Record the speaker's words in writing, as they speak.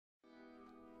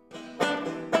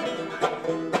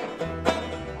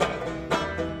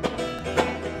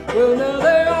Well, now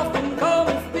they often call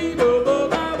me Speedo, but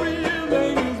my real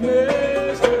name is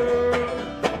Mister.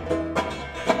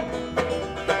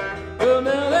 Well,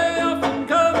 now they often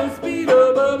call me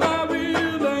Speedo, but my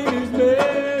real name is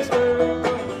Mister.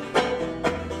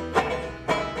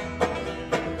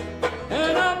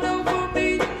 And I'm known for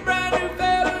meeting brand new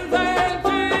fellas and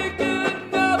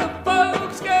taking other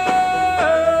folks' girls.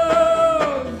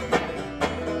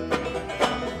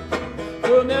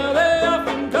 Well, now they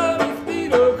often call me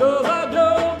Speedo, 'cause I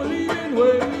don't believe in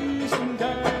wasting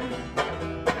time.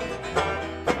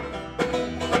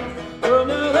 Well,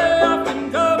 now they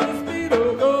often call me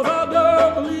Speedo, 'cause I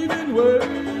don't believe in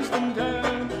wasting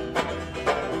time.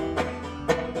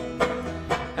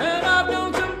 And I've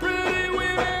known some pretty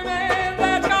women, and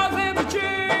that's caused them to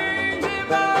change their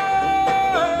minds.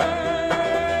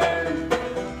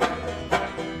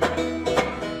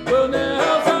 Well,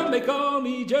 now some may call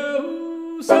me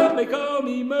Joe, some may call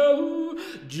me Mo.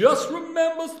 Just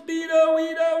remember, Speedo,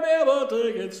 we don't ever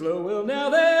take it slow. Well, now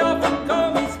they often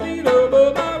call me Speedo,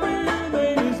 but my real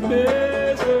name is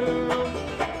Mister.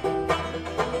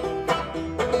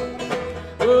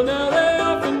 Well, now they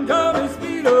often call me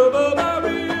Speedo, but my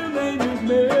real name is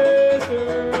Mister.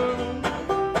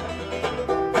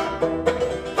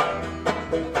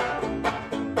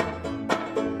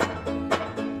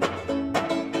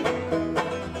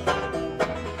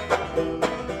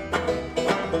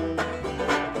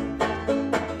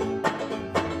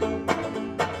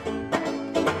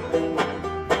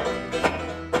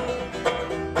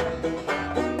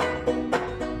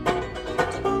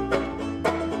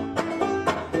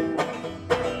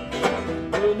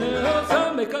 Well, now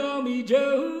some may call me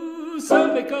Joe,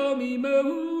 some may call me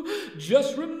Mo.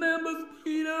 Just remember,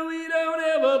 Speedo, we don't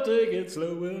ever take it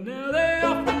slow. Well, now they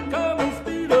often call me